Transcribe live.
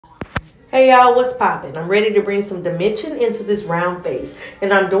Hey y'all, what's poppin'? I'm ready to bring some dimension into this round face.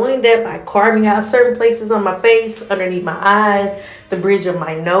 And I'm doing that by carving out certain places on my face, underneath my eyes, the bridge of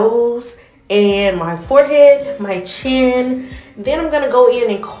my nose, and my forehead, my chin. Then I'm gonna go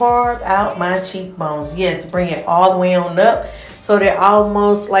in and carve out my cheekbones. Yes, bring it all the way on up so that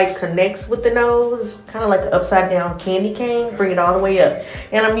almost like connects with the nose, kind of like an upside down candy cane. Bring it all the way up.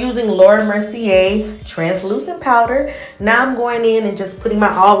 And I'm using Laura Mercier translucent powder. Now I'm going in and just putting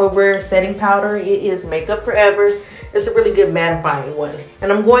my all over setting powder. It is Makeup Forever. It's a really good mattifying one.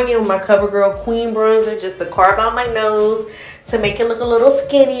 And I'm going in with my CoverGirl Queen Bronzer just to carve out my nose to make it look a little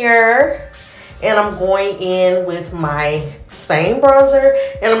skinnier. And I'm going in with my same bronzer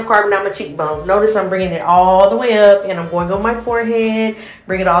and I'm carving out my cheekbones. Notice I'm bringing it all the way up and I'm going on my forehead,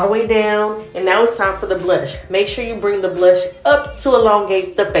 bring it all the way down. And now it's time for the blush. Make sure you bring the blush up to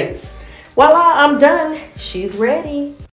elongate the face. Voila, I'm done. She's ready.